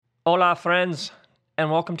Hola, friends,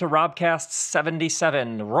 and welcome to Robcast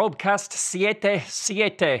 77, Robcast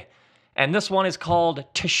Siete. And this one is called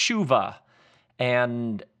Teshuva.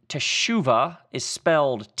 And Teshuva is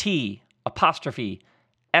spelled T apostrophe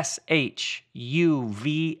SHUVAH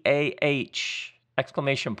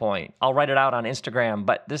exclamation point. I'll write it out on Instagram,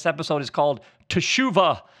 but this episode is called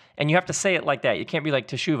Teshuva. And you have to say it like that. You can't be like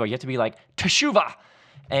Teshuva. You have to be like Teshuva.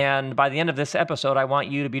 And by the end of this episode, I want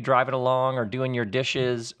you to be driving along or doing your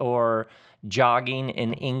dishes or jogging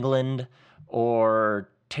in England or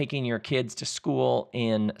taking your kids to school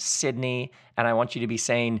in Sydney. And I want you to be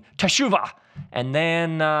saying, Teshuva. And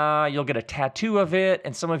then you'll get a tattoo of it.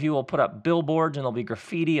 And some of you will put up billboards and there'll be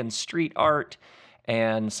graffiti and street art.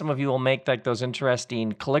 And some of you will make like those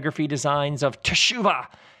interesting calligraphy designs of Teshuva.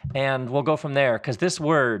 And we'll go from there. Because this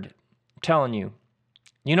word, I'm telling you,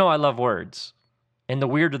 you know I love words. And the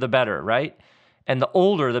weirder the better, right? And the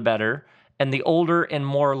older the better. And the older and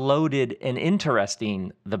more loaded and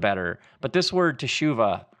interesting the better. But this word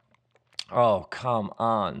teshuva, oh, come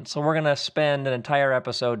on. So we're going to spend an entire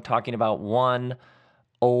episode talking about one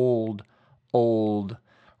old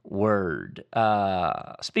word.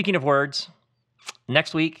 Speaking of words,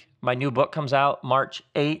 next week, my new book comes out, March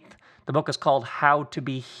 8th. The book is called How to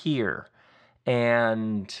Be Here.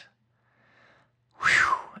 And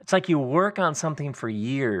it's like you work on something for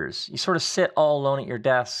years. You sort of sit all alone at your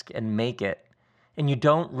desk and make it, and you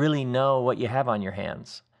don't really know what you have on your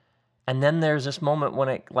hands. And then there's this moment when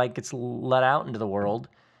it like gets let out into the world,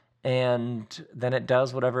 and then it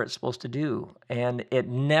does whatever it's supposed to do. And it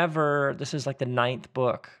never, this is like the 9th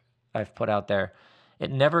book I've put out there.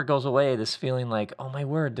 It never goes away, this feeling like, oh my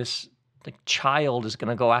word, this like child is going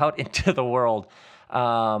to go out into the world.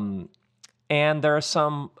 And there are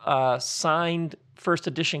some signed first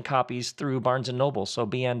edition copies through Barnes & Noble, so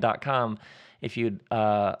bn.com if you'd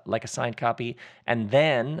like a signed copy. And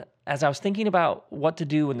then, as I was thinking about what to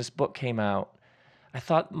do when this book came out, I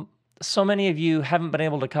thought so many of you haven't been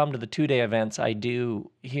able to come to the 2-day events I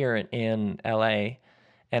do here in LA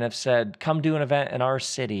and have said, come do an event in our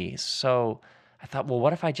city. So I thought, well,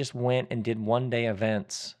 what if I just went and did 1-day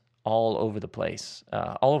events all over the place,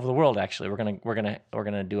 all over the world, actually. We're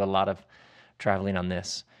gonna do a lot of traveling on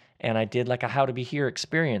this. And I did like a How to Be Here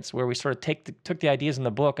experience where we sort of took the ideas in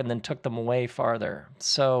the book and then took them way farther.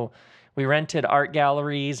 So we rented art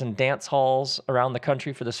galleries and dance halls around the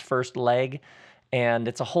country for this first leg. And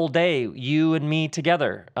it's a whole day, you and me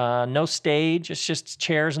together. No stage, it's just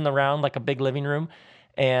chairs in the round like a big living room.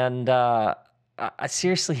 And I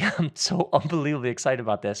seriously, I'm so unbelievably excited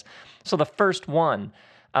about this. So the first one,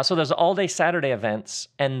 so there's all-day Saturday events.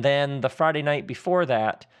 And then the Friday night before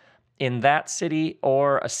that, in that city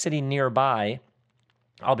or a city nearby,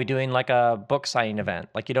 I'll be doing like a book signing event.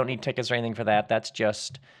 Like you don't need tickets or anything for that. That's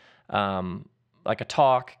just like a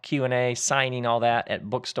talk, Q&A, signing, all that at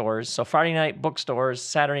bookstores. So Friday night, bookstores.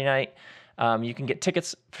 Saturday night, you can get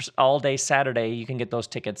tickets for all day Saturday. You can get those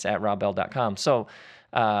tickets at robbell.com. So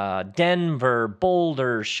Denver,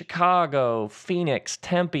 Boulder, Chicago, Phoenix,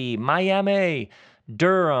 Tempe, Miami,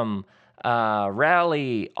 Durham,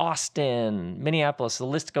 Raleigh, Austin, Minneapolis, the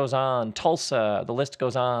list goes on, Tulsa, the list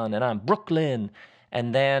goes on, and on Brooklyn.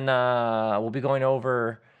 And then we'll be going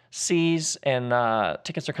overseas, and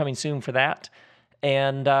tickets are coming soon for that.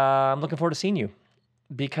 And I'm looking forward to seeing you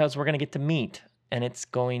because we're going to get to meet, and it's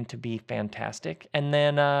going to be fantastic. And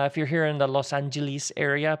then if you're here in the Los Angeles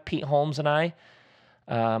area, Pete Holmes and I,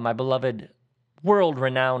 my beloved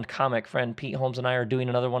world-renowned comic friend Pete Holmes and I are doing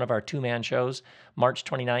another one of our two-man shows, March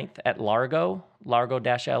 29th at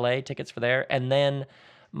Largo-LA, tickets for there. And then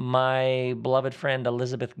my beloved friend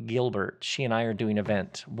Elizabeth Gilbert, she and I are doing an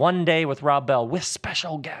event, 1 day with Rob Bell, with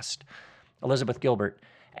special guest Elizabeth Gilbert.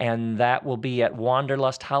 And that will be at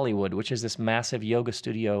Wanderlust Hollywood, which is this massive yoga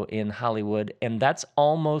studio in Hollywood. And that's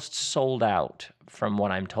almost sold out from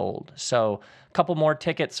what I'm told. So a couple more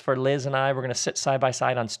tickets for Liz and I. We're going to sit side by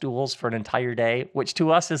side on stools for an entire day, which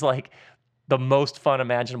to us is like the most fun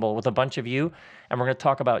imaginable with a bunch of you. And we're going to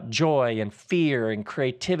talk about joy and fear and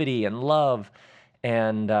creativity and love.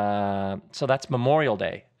 And so that's Memorial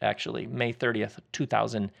Day, actually, May 30th,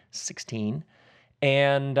 2016.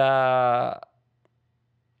 And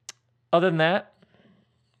other than that,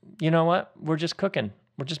 you know what? We're just cooking.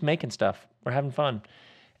 We're just making stuff. We're having fun.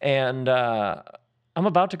 And I'm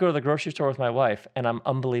about to go to the grocery store with my wife, and I'm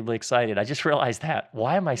unbelievably excited. I just realized that.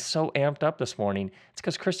 Why am I so amped up this morning? It's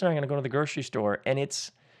because Kristen and I are going to go to the grocery store. And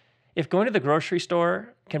if going to the grocery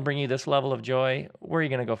store can bring you this level of joy, where are you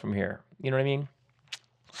going to go from here? You know what I mean?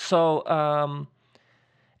 So,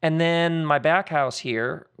 and then my back house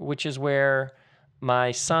here, which is where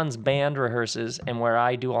my son's band rehearses and where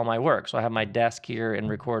I do all my work. So I have my desk here and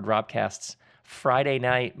record Robcasts. Friday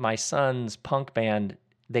night, my son's punk band,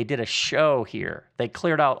 they did a show here. They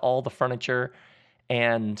cleared out all the furniture,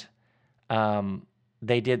 and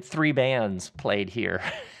they did 3 bands played here.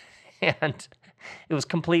 And it was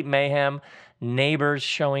complete mayhem. Neighbors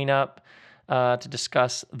showing up to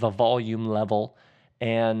discuss the volume level.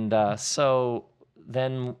 And so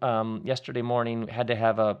then yesterday morning, had to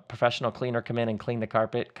have a professional cleaner come in and clean the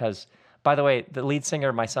carpet because, by the way, the lead singer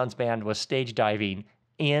of my son's band was stage diving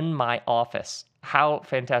in my office. How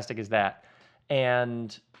fantastic is that?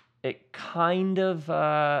 And it kind of,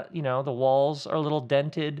 the walls are a little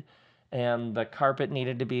dented and the carpet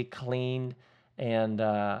needed to be cleaned, and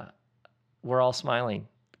we're all smiling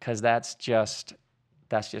because that's just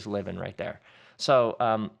living right there.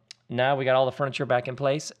 So now we got all the furniture back in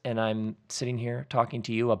place, and I'm sitting here talking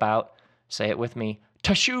to you about, say it with me,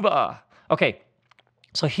 teshuvah. Okay,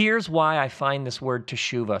 so here's why I find this word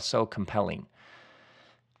teshuvah so compelling.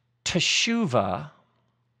 Teshuvah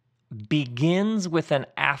begins with an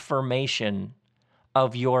affirmation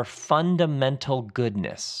of your fundamental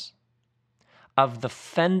goodness, of the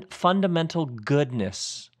fundamental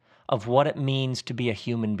goodness of what it means to be a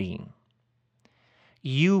human being.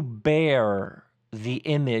 You bear the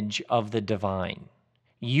image of the divine.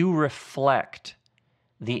 You reflect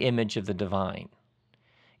the image of the divine.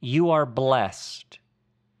 You are blessed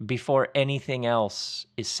before anything else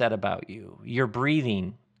is said about you. You're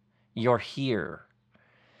breathing. You're here.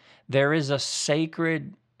 There is a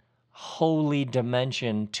sacred, holy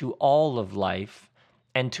dimension to all of life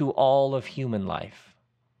and to all of human life.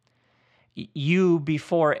 You,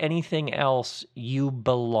 before anything else, you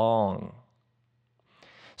belong.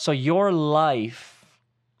 So your life,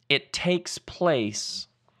 it takes place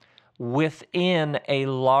within a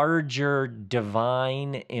larger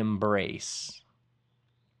divine embrace.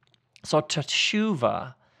 So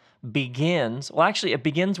teshuvah begins, it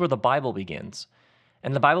begins where the Bible begins.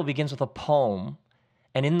 And the Bible begins with a poem.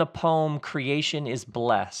 And in the poem, creation is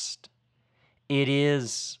blessed. It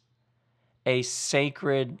is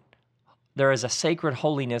there is a sacred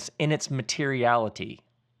holiness in its materiality.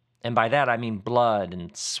 And by that, I mean blood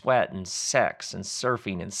and sweat and sex and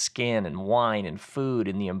surfing and skin and wine and food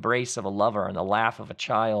and the embrace of a lover and the laugh of a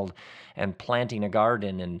child and planting a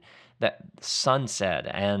garden and that sunset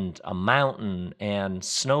and a mountain and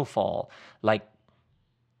snowfall. Like,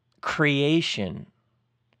 creation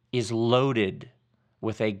is loaded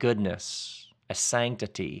with a goodness, a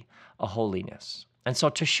sanctity, a holiness. And so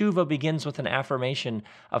teshuvah begins with an affirmation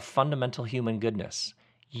of fundamental human goodness.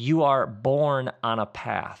 You are born on a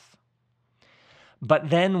path. But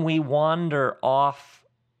then we wander off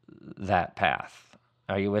that path.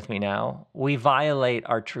 Are you with me now? We violate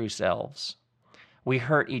our true selves. We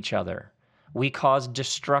hurt each other. We cause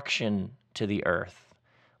destruction to the earth.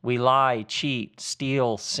 We lie, cheat,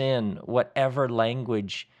 steal, sin, whatever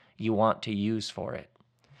language you want to use for it.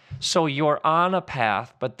 So you're on a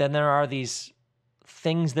path, but then there are these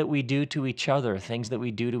things that we do to each other, things that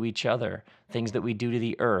we do to each other, things that we do to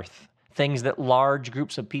the earth, things that large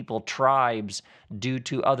groups of people, tribes, do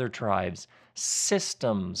to other tribes,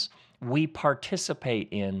 systems we participate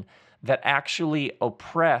in that actually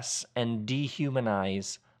oppress and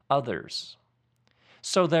dehumanize others.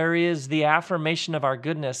 So there is the affirmation of our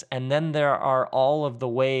goodness, and then there are all of the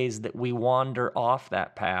ways that we wander off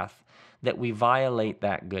that path, that we violate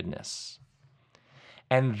that goodness.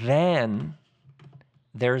 And then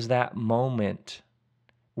there's that moment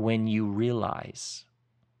when you realize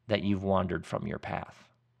that you've wandered from your path.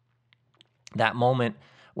 That moment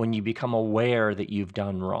when you become aware that you've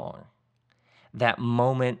done wrong. That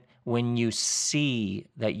moment when you see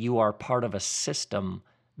that you are part of a system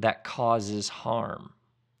that causes harm.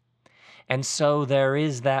 And so there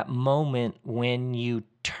is that moment when you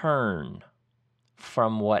turn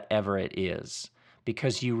from whatever it is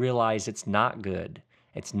because you realize it's not good,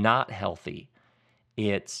 it's not healthy,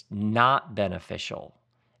 it's not beneficial,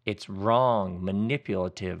 it's wrong,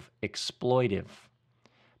 manipulative, exploitive.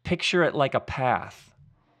 Picture it like a path.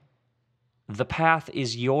 The path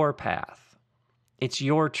is your path. It's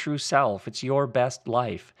your true self. It's your best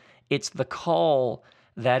life. It's the call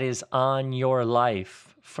that is on your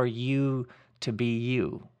life for you to be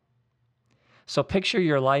you. So picture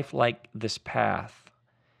your life like this path.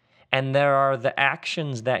 And there are the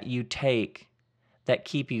actions that you take that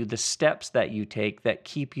keep you, the steps that you take that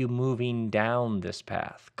keep you moving down this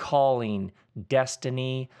path. Calling,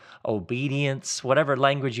 destiny, obedience, whatever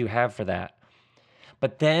language you have for that.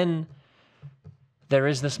 But then there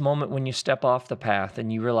is this moment when you step off the path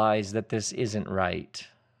and you realize that this isn't right.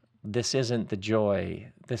 this isn't the joy,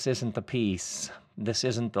 this isn't the peace, this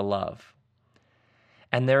isn't the love.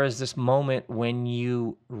 And there is this moment when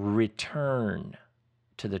you return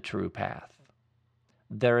to the true path.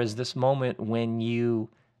 There is this moment when you,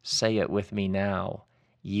 say it with me now,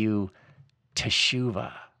 you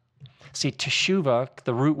teshuvah. See, teshuvah,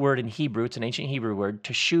 the root word in Hebrew, it's an ancient Hebrew word.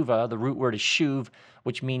 Teshuvah, the root word is shuv,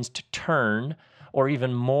 which means to turn, or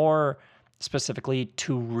even more specifically,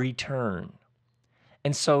 to return.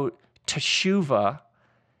 And so teshuvah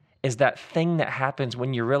is that thing that happens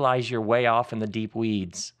when you realize you're way off in the deep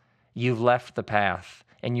weeds. You've left the path,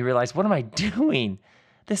 and you realize, what am I doing?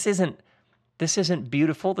 This isn't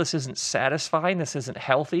beautiful. This isn't satisfying. This isn't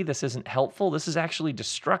healthy. This isn't helpful. This is actually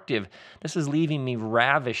destructive. This is leaving me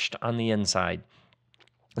ravished on the inside.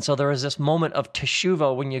 And so there is this moment of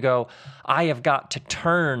teshuvah when you go, I have got to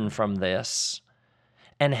turn from this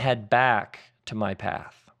and head back to my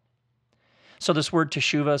path. So this word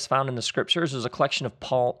teshuvah is found in the scriptures. There's a collection of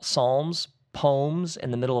psalms, poems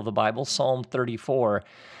in the middle of the Bible. Psalm 34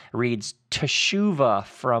 reads, teshuvah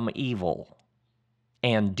from evil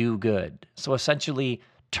and do good. So essentially,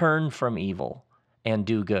 turn from evil and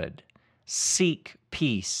do good. Seek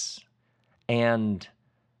peace and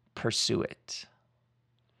pursue it.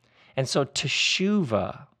 And so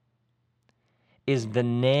teshuvah is the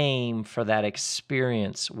name for that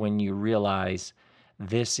experience when you realize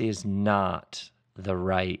this is not the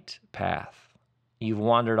right path. You've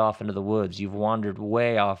wandered off into the woods. You've wandered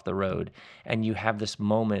way off the road, and you have this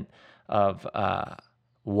moment of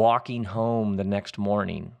walking home the next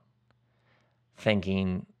morning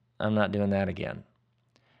thinking, I'm not doing that again.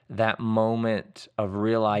 That moment of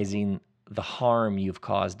realizing the harm you've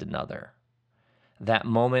caused another. That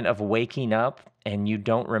moment of waking up and you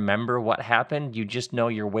don't remember what happened. You just know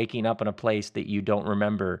you're waking up in a place that you don't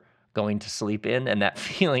remember going to sleep in. And that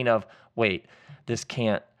feeling of, wait, this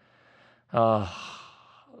can't,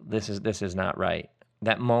 this is not right.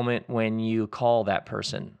 That moment when you call that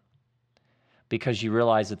person because you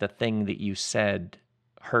realize that the thing that you said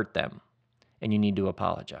hurt them and you need to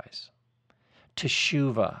apologize.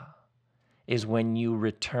 Teshuvah is when you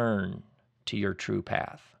return to your true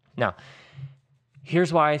path. Now,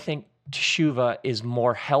 here's why I think teshuvah is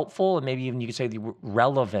more helpful, and maybe even you could say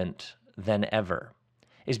relevant than ever,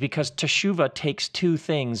 is because teshuvah takes two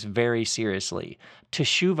things very seriously.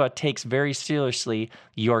 Teshuvah takes very seriously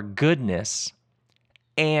your goodness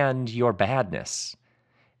and your badness.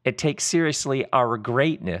 It takes seriously our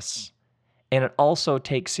greatness, and it also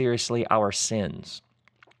takes seriously our sins.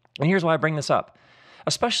 And here's why I bring this up.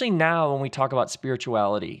 Especially now when we talk about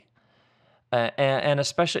spirituality, and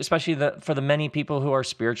especially for the many people who are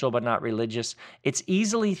spiritual but not religious, it's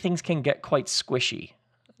easily things can get quite squishy.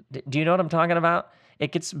 Do you know what I'm talking about?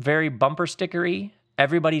 It gets very bumper stickery.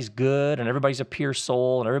 Everybody's good, and everybody's a pure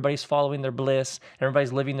soul, and everybody's following their bliss, and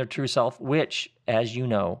everybody's living their true self, which, as you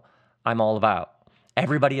know, I'm all about.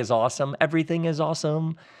 Everybody is awesome. Everything is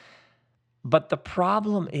awesome. But the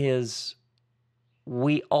problem is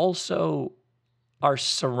we also are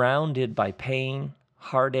surrounded by pain,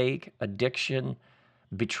 heartache, addiction,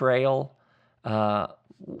 betrayal.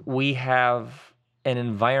 We have an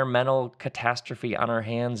environmental catastrophe on our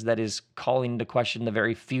hands that is calling into question the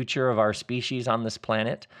very future of our species on this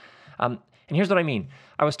planet. And here's what I mean.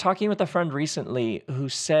 I was talking with a friend recently who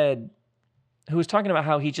was talking about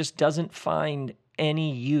how he just doesn't find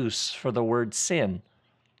any use for the word sin,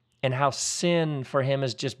 and how sin for him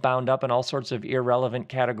is just bound up in all sorts of irrelevant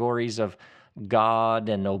categories of God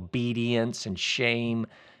and obedience and shame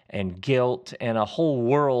and guilt and a whole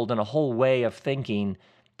world and a whole way of thinking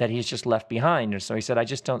that he's just left behind. And so he said, I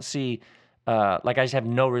just don't see, I just have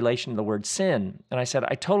no relation to the word sin. And I said,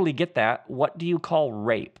 I totally get that. What do you call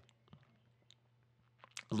rape?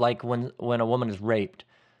 Like when a woman is raped,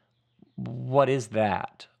 what is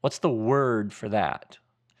that? What's the word for that?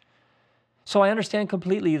 So I understand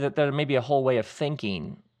completely that there may be a whole way of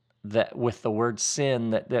thinking that with the word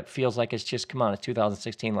sin that feels like it's just, come on, it's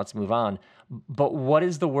 2016, let's move on. But what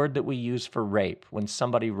is the word that we use for rape when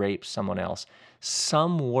somebody rapes someone else?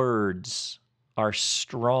 Some words are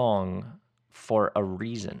strong for a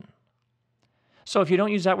reason. So if you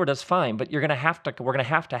don't use that word, that's fine, but we're going to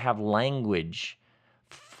have to have language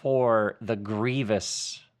for the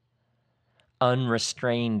grievous,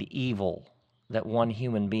 unrestrained evil that one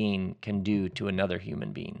human being can do to another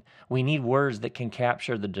human being. We need words that can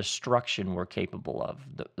capture the destruction we're capable of,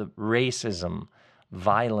 the racism,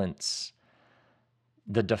 violence,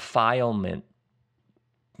 the defilement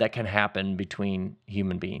that can happen between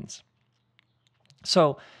human beings.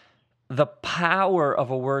 So the power of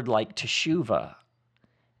a word like teshuvah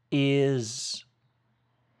is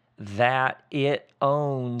that it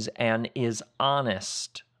owns and is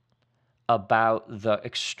honest about the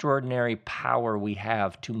extraordinary power we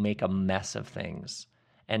have to make a mess of things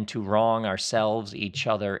and to wrong ourselves, each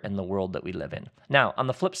other, and the world that we live in. Now, on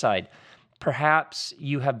the flip side, perhaps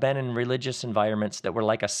you have been in religious environments that were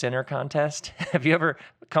like a sinner contest. Have you ever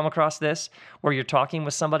come across this where you're talking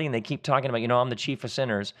with somebody and they keep talking about, I'm the chief of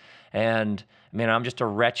sinners and I'm just a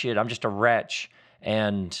wretch.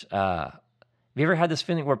 And have you ever had this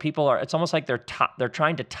feeling where people are, it's almost like they're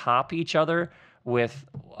trying to top each other with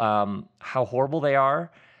how horrible they are?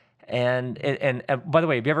 And by the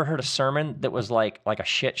way, have you ever heard a sermon that was like a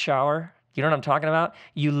shit shower? You know what I'm talking about?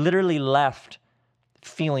 You literally left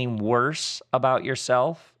feeling worse about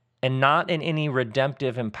yourself, and not in any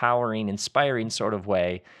redemptive, empowering, inspiring sort of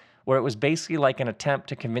way, where it was basically like an attempt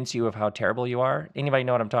to convince you of how terrible you are. Anybody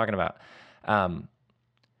know what I'm talking about?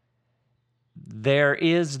 There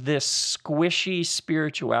is this squishy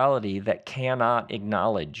spirituality that cannot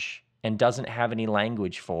acknowledge and doesn't have any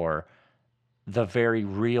language for the very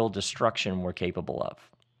real destruction we're capable of.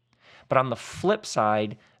 But on the flip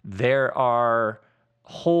side, there are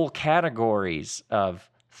whole categories of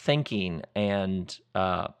thinking and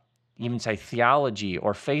even say theology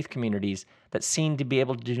or faith communities that seem to be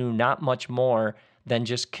able to do not much more than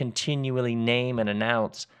just continually name and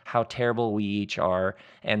announce how terrible we each are,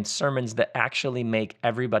 and sermons that actually make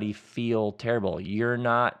everybody feel terrible. You're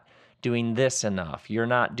not doing this enough. You're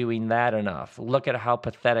not doing that enough. Look at how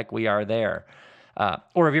pathetic we are there.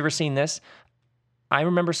 Or have you ever seen this? I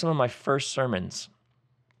remember some of my first sermons.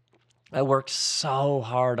 I worked so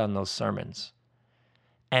hard on those sermons.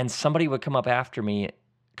 And somebody would come up afterwards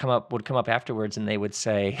and they would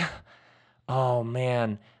say, "Oh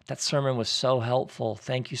man, that sermon was so helpful.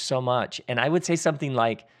 Thank you so much." And I would say something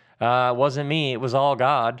like, "It wasn't me, it was all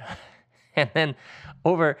God." And then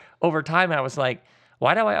over time, I was like,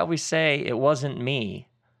 why do I always say it wasn't me,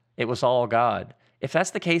 it was all God? If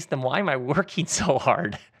that's the case, then why am I working so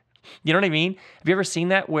hard? You know what I mean? Have you ever seen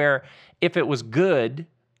that where if it was good,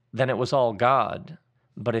 then it was all God,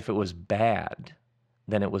 but if it was bad,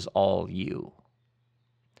 then it was all you?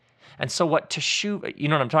 And so what Teshuvah, you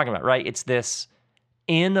know what I'm talking about, right? It's this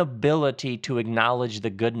inability to acknowledge the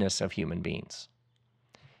goodness of human beings.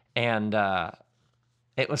 And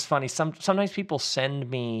it was funny. Sometimes people send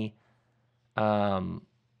me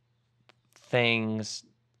things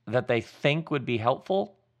that they think would be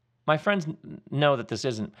helpful. My friends know that this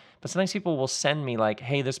isn't, but sometimes people will send me like,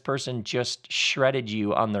 "Hey, this person just shredded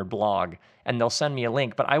you on their blog," and they'll send me a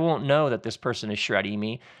link, but I won't know that this person is shredding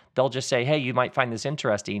me. They'll just say, "Hey, you might find this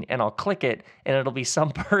interesting," and I'll click it, and it'll be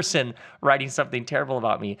some person writing something terrible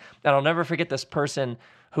about me. And I'll never forget this person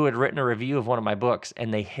who had written a review of one of my books,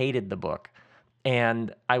 and they hated the book.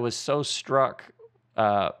 And I was so struck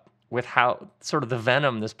with how sort of the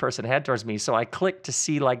venom this person had towards me. So I clicked to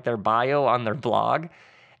see like their bio on their blog,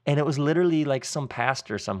 and it was literally like some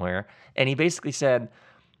pastor somewhere. And he basically said,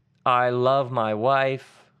 "I love my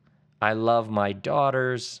wife. I love my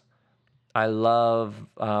daughters. I love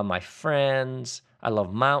my friends. I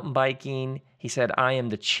love mountain biking." He said, "I am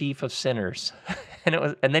the chief of sinners."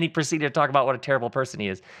 And then he proceeded to talk about what a terrible person he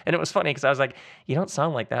is. And it was funny because I was like, you don't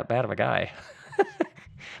sound like that bad of a guy.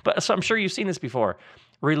 But so I'm sure you've seen this before.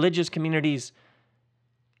 Religious communities,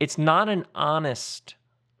 it's not an honest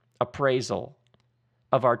appraisal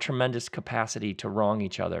of our tremendous capacity to wrong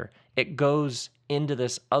each other. It goes into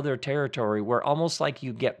this other territory where almost like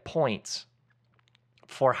you get points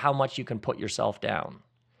for how much you can put yourself down.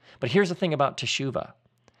 But here's the thing about Teshuvah,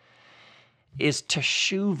 is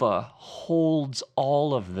Teshuvah holds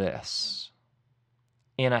all of this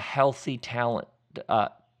in a healthy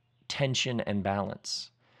tension and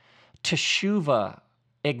balance. Teshuvah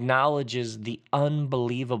acknowledges the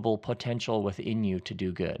unbelievable potential within you to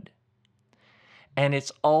do good. And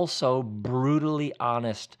it's also brutally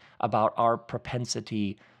honest about our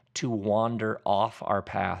propensity to wander off our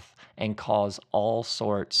path and cause all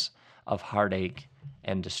sorts of heartache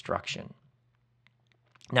and destruction.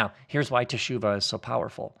 Now, here's why Teshuvah is so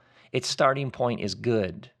powerful. Its starting point is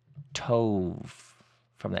good, tov,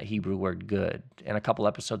 from that Hebrew word good. And a couple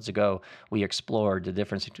episodes ago, we explored the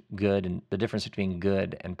difference between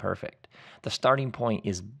good and perfect. The starting point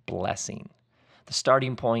is blessing. The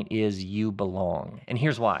starting point is you belong. And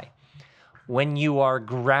here's why. When you are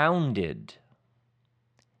grounded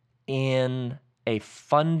in a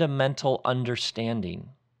fundamental understanding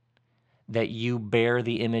that you bear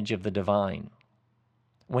the image of the divine,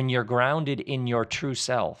 when you're grounded in your true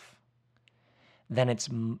self, then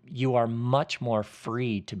you are much more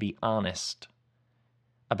free to be honest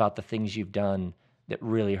about the things you've done that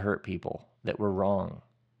really hurt people, that were wrong.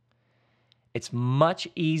 It's much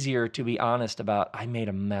easier to be honest about, I made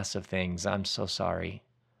a mess of things. I'm so sorry.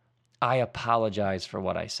 I apologize for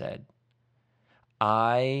what I said.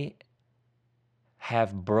 I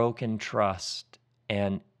have broken trust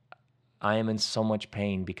and I am in so much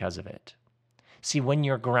pain because of it. See, when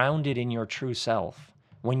you're grounded in your true self,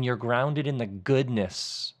 when you're grounded in the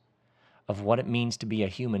goodness of what it means to be a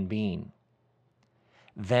human being,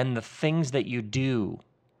 then the things that you do,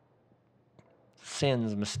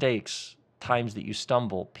 sins, mistakes, times that you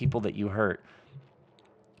stumble, people that you hurt,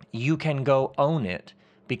 you can go own it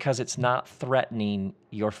because it's not threatening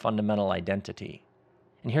your fundamental identity.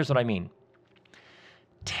 And here's what I mean.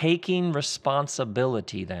 Taking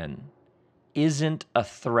responsibility then isn't a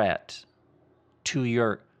threat to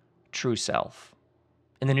your true self.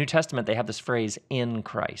 In the New Testament, they have this phrase, in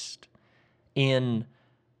Christ, in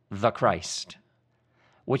the Christ,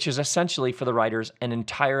 which is essentially, for the writers, an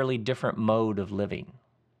entirely different mode of living.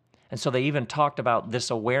 And so they even talked about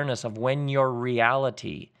this awareness of when your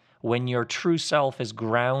reality, when your true self is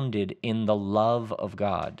grounded in the love of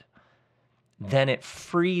God, then it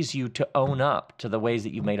frees you to own up to the ways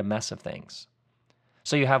that you've made a mess of things.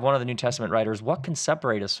 So you have one of the New Testament writers, what can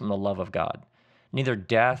separate us from the love of God? Neither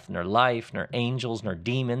death, nor life, nor angels, nor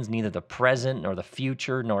demons, neither the present, nor the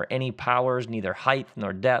future, nor any powers, neither height,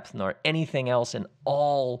 nor depth, nor anything else in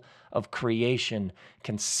all of creation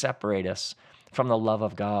can separate us from the love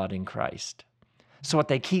of God in Christ. So what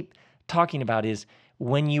they keep talking about is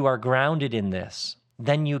when you are grounded in this,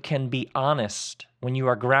 then you can be honest. When you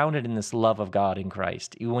are grounded in this love of God in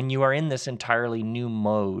Christ, when you are in this entirely new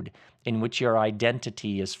mode in which your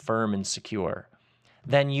identity is firm and secure,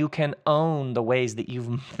 then you can own the ways that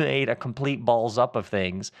you've made a complete balls up of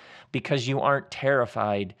things because you aren't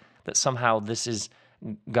terrified that somehow this is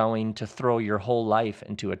going to throw your whole life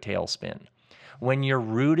into a tailspin. When you're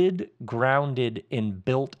rooted, grounded, and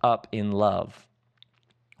built up in love,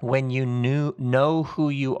 when you know who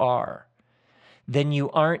you are, then you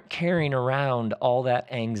aren't carrying around all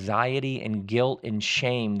that anxiety and guilt and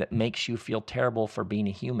shame that makes you feel terrible for being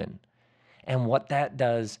a human. And what that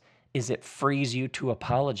does is it frees you to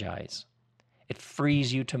apologize. It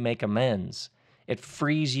frees you to make amends. It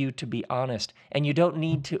frees you to be honest. And you don't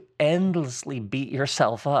need to endlessly beat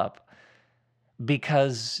yourself up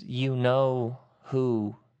because you know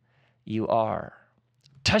who you are.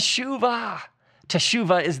 Teshuvah!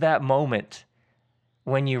 Teshuvah is that moment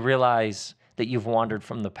when you realize that you've wandered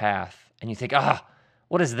from the path and you think,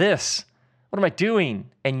 what is this? What am I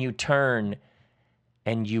doing? And you turn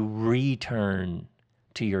and you return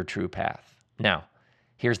to your true path. Now,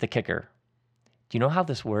 here's the kicker. Do you know how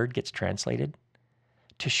this word gets translated?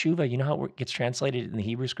 Teshuvah, you know how it gets translated in the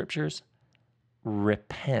Hebrew scriptures?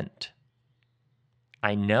 Repent.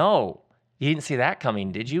 I know. You didn't see that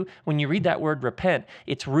coming, did you? When you read that word repent,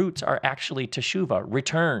 its roots are actually teshuvah,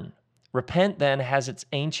 return. Repent then has its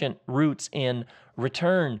ancient roots in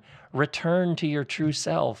return. Return to your true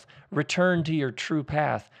self. Return to your true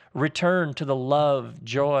path. Return to the love,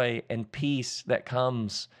 joy, and peace that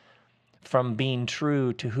comes from being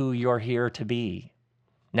true to who you're here to be.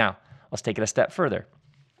 Now, let's take it a step further.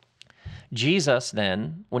 Jesus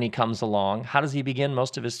then, when he comes along, how does he begin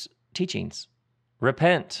most of his teachings?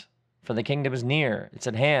 Repent, for the kingdom is near. It's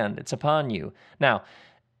at hand. It's upon you. Now,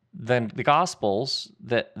 the Gospels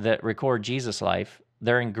that record Jesus' life,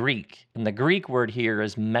 they're in Greek. And the Greek word here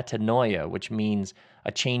is metanoia, which means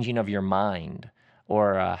a changing of your mind,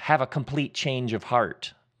 or have a complete change of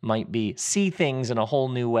heart, might be see things in a whole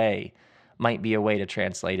new way, might be a way to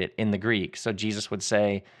translate it in the Greek. So Jesus would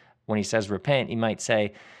say, when he says repent, he might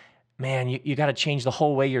say, man, you got to change the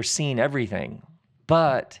whole way you're seeing everything.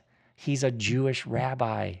 But he's a Jewish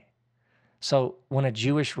rabbi. So when a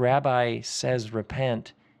Jewish rabbi says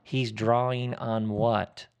repent, he's drawing on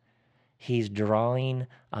what? He's drawing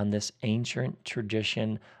on this ancient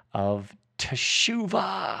tradition of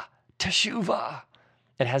teshuvah. Teshuvah.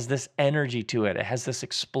 It has this energy to it. It has this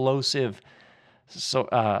explosive sort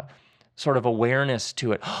of awareness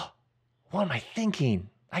to it. What am I thinking?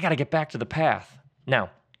 I got to get back to the path. Now,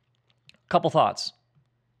 a couple thoughts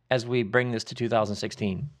as we bring this to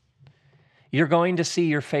 2016. You're going to see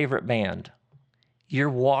your favorite band. You're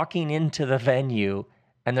walking into the venue,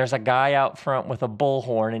 and there's a guy out front with a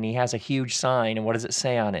bullhorn, and he has a huge sign, and what does it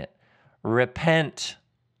say on it? Repent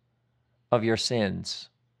of your sins.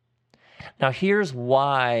 Now, here's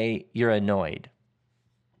why you're annoyed.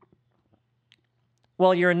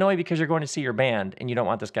 Well, you're annoyed because you're going to see your band, and you don't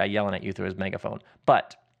want this guy yelling at you through his megaphone.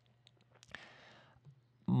 But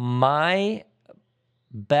my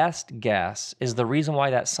best guess is the reason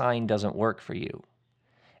why that sign doesn't work for you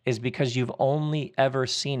is because you've only ever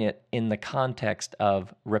seen it in the context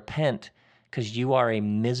of repent because you are a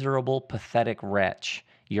miserable, pathetic wretch.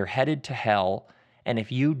 You're headed to hell, and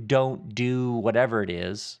if you don't do whatever it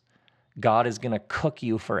is, God is going to cook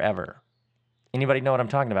you forever. Anybody know what I'm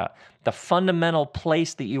talking about? The fundamental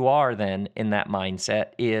place that you are then in that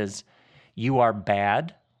mindset is you are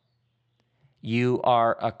bad, you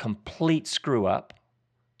are a complete screw up,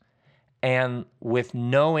 and with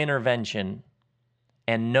no intervention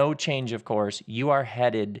and no change of course, you are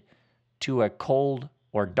headed to a cold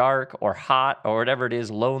or dark or hot or whatever it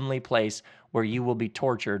is, lonely place where you will be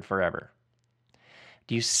tortured forever.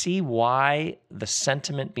 Do you see why the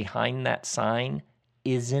sentiment behind that sign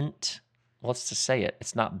isn't, let's just say it,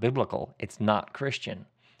 it's not biblical, it's not Christian.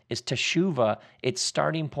 Is teshuvah, its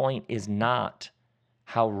starting point is not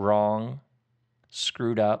how wrong,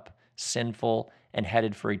 screwed up, sinful, and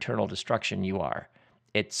headed for eternal destruction you are.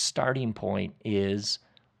 Its starting point is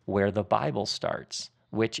where the Bible starts,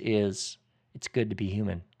 which is, it's good to be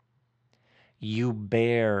human. You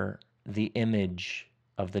bear the image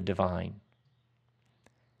of the divine.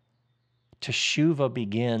 Teshuvah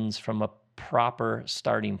begins from a proper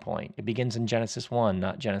starting point. It begins in Genesis 1,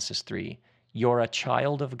 not Genesis 3. You're a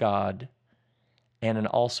child of God, and in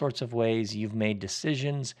all sorts of ways, you've made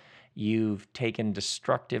decisions, you've taken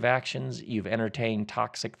destructive actions, you've entertained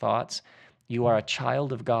toxic thoughts. You are a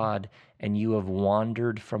child of God, and you have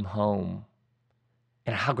wandered from home.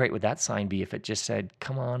 And how great would that sign be if it just said,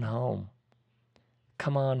 come on home.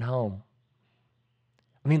 Come on home.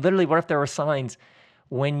 I mean, literally, what if there were signs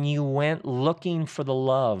when you went looking for the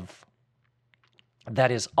love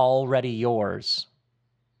that is already yours,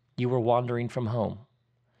 you were wandering from home?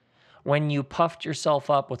 When you puffed yourself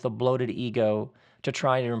up with a bloated ego to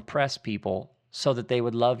try to impress people so that they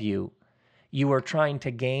would love you, you were trying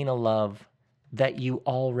to gain a love that you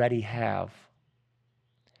already have.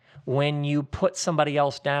 When you put somebody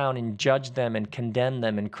else down and judge them and condemn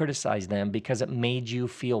them and criticize them because it made you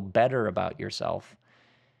feel better about yourself,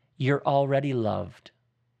 you're already loved.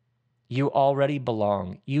 You already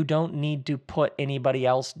belong. You don't need to put anybody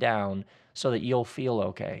else down so that you'll feel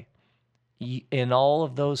okay. In all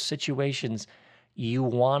of those situations, you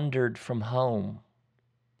wandered from home.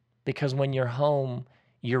 Because when you're home,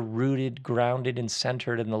 you're rooted, grounded, and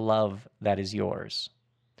centered in the love that is yours.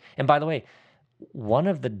 And by the way, one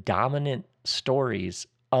of the dominant stories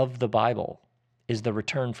of the Bible is the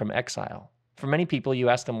return from exile. For many people, you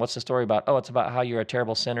ask them, what's the story about? Oh, it's about how you're a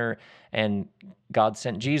terrible sinner and God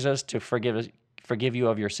sent Jesus to forgive you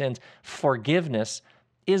of your sins. Forgiveness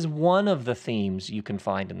is one of the themes you can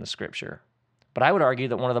find in the scripture. But I would argue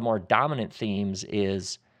that one of the more dominant themes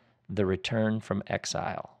is the return from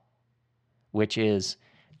exile, which is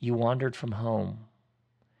you wandered from home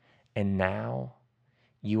and now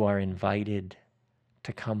you are invited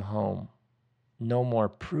to come home. No more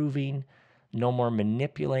proving, no more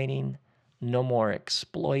manipulating, no more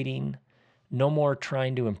exploiting, no more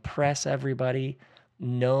trying to impress everybody,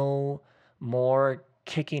 no more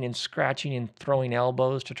kicking and scratching and throwing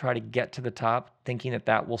elbows to try to get to the top, thinking that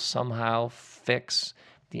that will somehow fix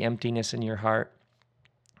the emptiness in your heart.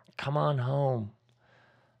 Come on home.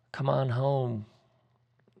 Come on home.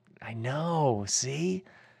 I know, see?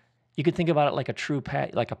 You could think about it like a true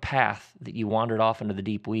path, like a path that you wandered off into the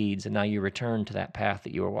deep weeds and now you return to that path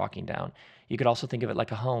that you were walking down. You could also think of it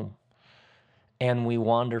like a home. And we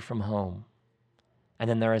wander from home. And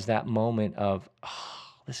then there is that moment of,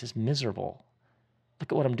 oh, this is miserable.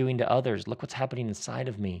 Look at what I'm doing to others. Look what's happening inside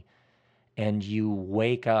of me. And you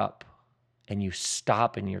wake up and you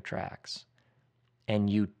stop in your tracks and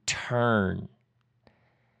you turn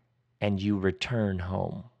and you return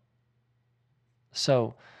home.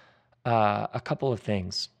 So, a couple of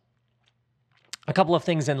things. A couple of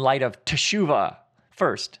things in light of teshuvah.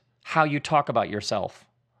 First, how you talk about yourself.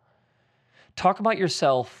 Talk about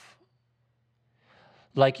yourself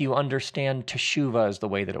like you understand teshuvah is the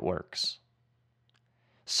way that it works.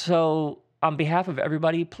 So, on behalf of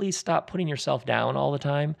everybody, please stop putting yourself down all the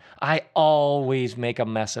time. I always make a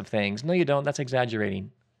mess of things. No, you don't. That's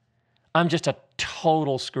exaggerating. I'm just a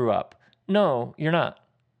total screw up. No, you're not.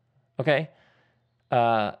 Okay?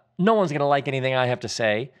 No one's going to like anything I have to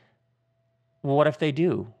say. What if they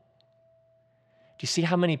do? Do you see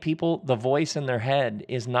how many people, the voice in their head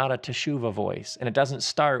is not a teshuvah voice, and it doesn't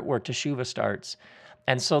start where teshuvah starts.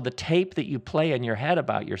 And so the tape that you play in your head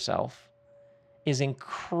about yourself is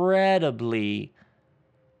incredibly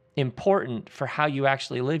important for how you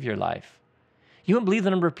actually live your life. You wouldn't believe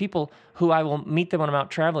the number of people who I will meet them when I'm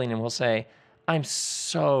out traveling and will say, I'm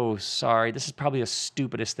so sorry. This is probably the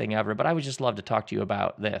stupidest thing ever, but I would just love to talk to you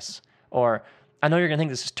about this. Or, I know you're going to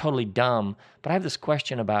think this is totally dumb, but I have this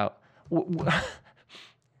question about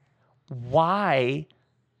why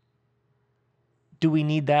do we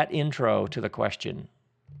need that intro to the question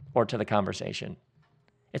or to the conversation?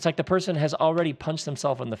 It's like the person has already punched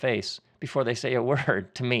themselves in the face before they say a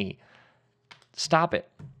word to me. Stop it.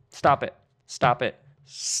 Stop it. Stop it.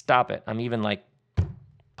 Stop it. I'm even like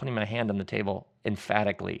putting my hand on the table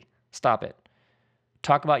emphatically. Stop it.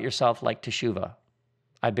 Talk about yourself like teshuvah.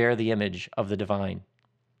 I bear the image of the divine.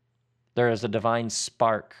 There is a divine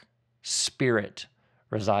spark, spirit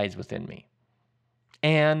resides within me.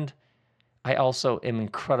 And I also am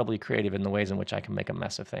incredibly creative in the ways in which I can make a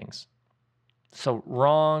mess of things. So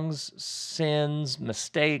wrongs, sins,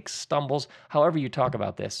 mistakes, stumbles, however you talk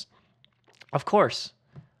about this, of course.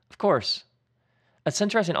 It's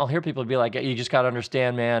interesting. I'll hear people be like, you just got to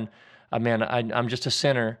understand, man, I'm just a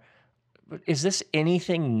sinner. Is this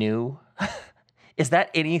anything new? Is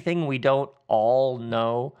that anything we don't all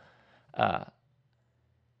know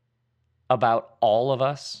about all of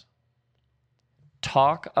us?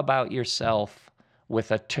 Talk about yourself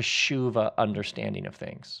with a teshuvah understanding of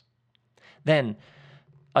things. Then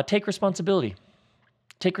take responsibility.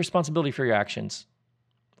 Take responsibility for your actions.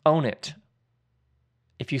 Own it.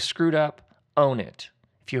 If you screwed up, own it.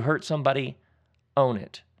 If you hurt somebody, own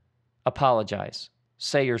it. Apologize.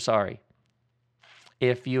 Say you're sorry.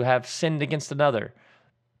 If you have sinned against another,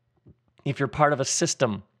 if you're part of a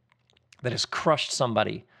system that has crushed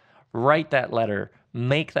somebody, write that letter,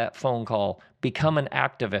 make that phone call, become an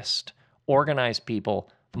activist, organize people,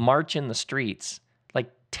 march in the streets.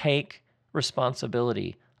 Like, take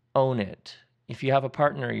responsibility, own it. If you have a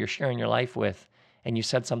partner you're sharing your life with and you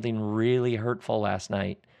said something really hurtful last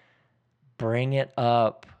night, bring it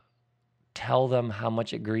up. Tell them how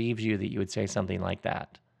much it grieves you that you would say something like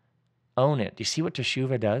that. Own it. Do you see what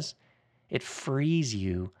teshuvah does? It frees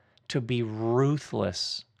you to be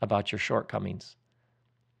ruthless about your shortcomings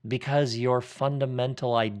because your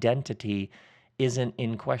fundamental identity isn't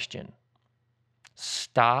in question.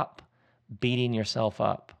 Stop beating yourself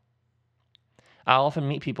up. I often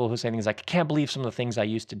meet people who say things like, I can't believe some of the things I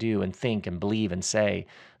used to do and think and believe and say,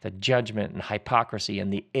 the judgment and hypocrisy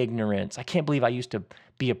and the ignorance. I can't believe I used to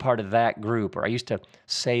be a part of that group, or I used to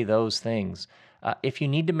say those things. If you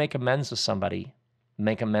need to make amends with somebody,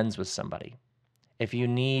 make amends with somebody. If you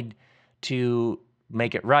need to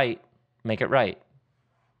make it right, make it right.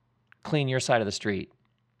 Clean your side of the street.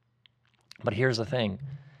 But here's the thing.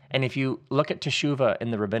 And if you look at teshuvah in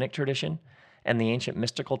the rabbinic tradition and the ancient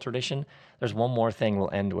mystical tradition, there's one more thing we'll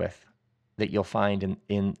end with that you'll find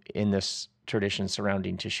in this tradition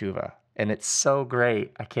surrounding teshuvah. And it's so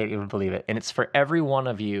great, I can't even believe it. And it's for every one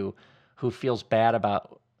of you who feels bad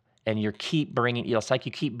about, and you keep bringing, it's like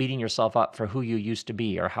you keep beating yourself up for who you used to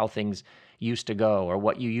be or how things used to go or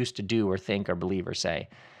what you used to do or think or believe or say.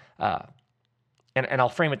 And I'll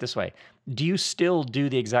frame it this way. Do you still do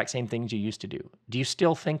the exact same things you used to do? Do you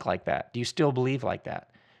still think like that? Do you still believe like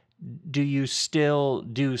that? Do you still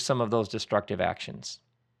do some of those destructive actions?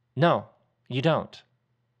 No, you don't.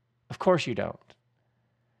 Of course you don't.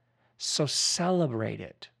 So celebrate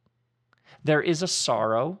it. There is a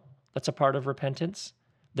sorrow that's a part of repentance.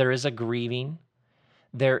 There is a grieving.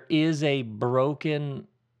 There is a broken,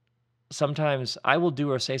 sometimes I will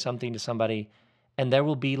do or say something to somebody and there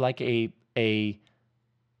will be like a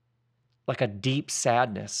deep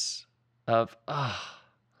sadness of, I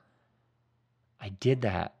did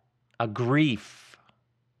that. A grief.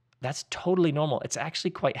 That's totally normal. It's actually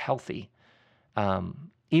quite healthy.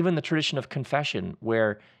 Even the tradition of confession,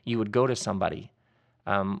 where you would go to somebody,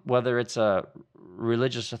 whether it's a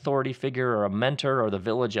religious authority figure or a mentor or the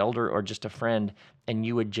village elder or just a friend, and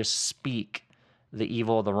you would just speak the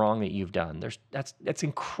evil, the wrong that you've done. That's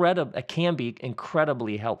incredible. It can be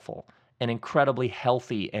incredibly helpful and incredibly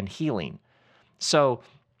healthy and healing. So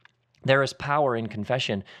there is power in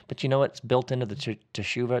confession, but you know what's built into the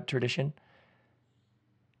teshuvah tradition?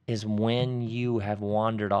 Is when you have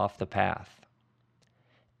wandered off the path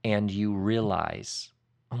and you realize,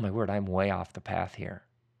 oh my word, I'm way off the path here.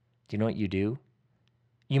 Do you know what you do?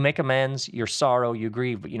 You make amends, your sorrow, you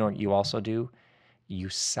grieve, but you know what you also do? You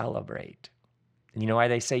celebrate. And you know why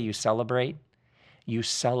they say you celebrate? You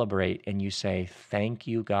celebrate and you say, thank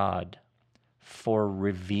you, God, for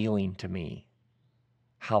revealing to me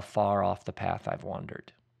how far off the path I've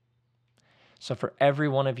wandered. So for every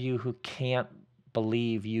one of you who can't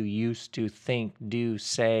believe you used to think, do,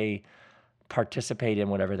 say, participate in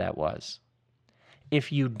whatever that was,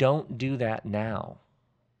 if you don't do that now,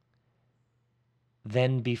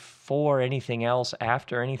 then before anything else,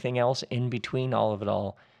 after anything else, in between all of it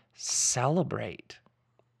all, celebrate.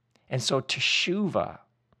 And so teshuvah,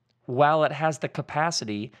 while it has the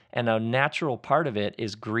capacity and a natural part of it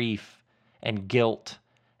is grief and guilt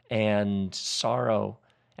and sorrow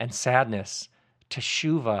and sadness,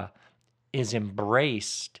 Teshuvah is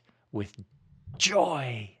embraced with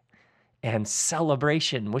joy and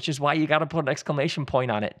celebration, which is why you got to put an exclamation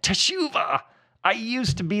point on it. Teshuvah! I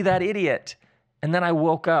used to be that idiot, and then I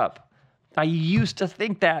woke up. I used to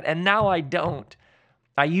think that, and now I don't.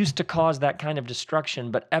 I used to cause that kind of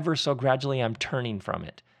destruction, but ever so gradually I'm turning from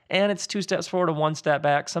it. And it's 2 steps forward and 1 step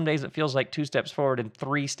back. Some days it feels like 2 steps forward and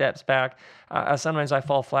 3 steps back. Sometimes I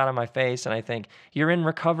fall flat on my face and I think, you're in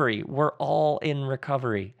recovery. We're all in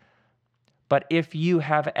recovery. But if you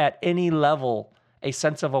have at any level a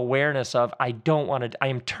sense of awareness of, I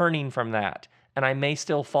am turning from that, and I may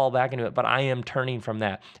still fall back into it, but I am turning from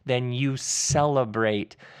that, then you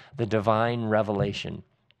celebrate the divine revelation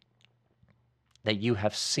that you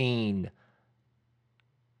have seen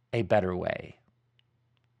a better way.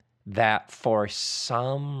 That for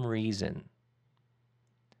some reason,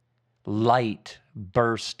 light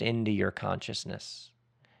burst into your consciousness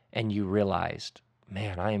and you realized,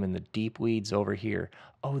 man, I am in the deep weeds over here.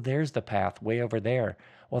 Oh, there's the path way over there.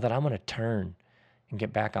 Well, then I'm going to turn and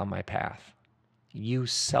get back on my path. You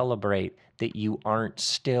celebrate that you aren't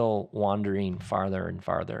still wandering farther and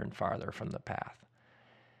farther and farther from the path.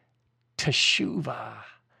 Teshuvah.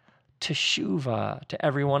 Teshuvah, to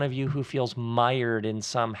every one of you who feels mired in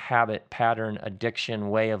some habit, pattern, addiction,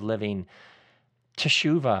 way of living.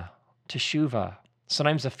 Teshuvah, teshuvah.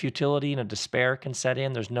 Sometimes a futility and a despair can set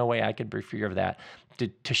in. There's no way I could be free of that.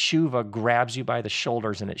 Teshuvah grabs you by the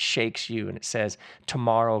shoulders and it shakes you and it says,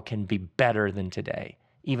 tomorrow can be better than today,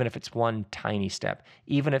 even if it's one tiny step,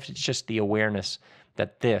 even if it's just the awareness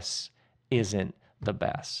that this isn't the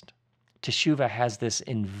best. Teshuvah has this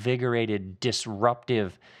invigorated,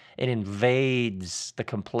 disruptive. It invades the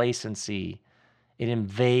complacency. It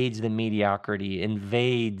invades the mediocrity,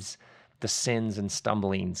 invades the sins and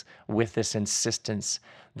stumblings with this insistence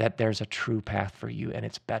that there's a true path for you and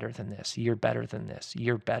it's better than this. You're better than this.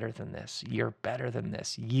 You're better than this. You're better than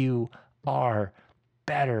this. You are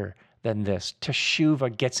better than this.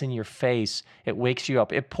 Teshuvah gets in your face. It wakes you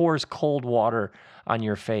up. It pours cold water on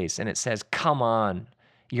your face and it says, come on,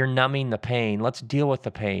 you're numbing the pain. Let's deal with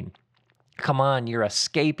the pain. Come on, you're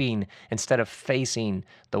escaping instead of facing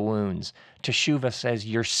the wounds. Teshuvah says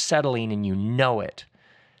you're settling and you know it.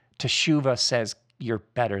 Teshuvah says you're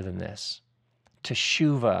better than this.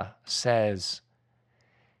 Teshuvah says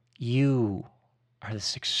you are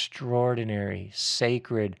this extraordinary,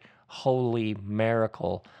 sacred, holy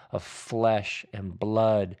miracle of flesh and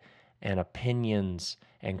blood and opinions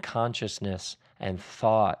and consciousness and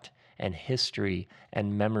thought and history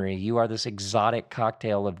and memory. You are this exotic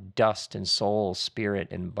cocktail of dust and soul, spirit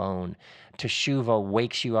and bone. Teshuvah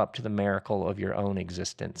wakes you up to the miracle of your own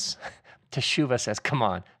existence. Teshuvah says, come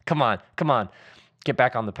on, come on, come on. Get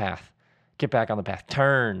back on the path. Get back on the path.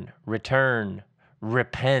 Turn, return,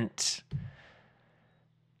 repent.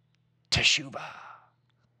 Teshuvah.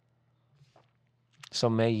 So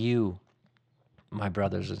may you, my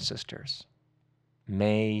brothers and sisters,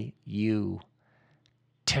 may you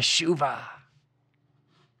Teshuvah.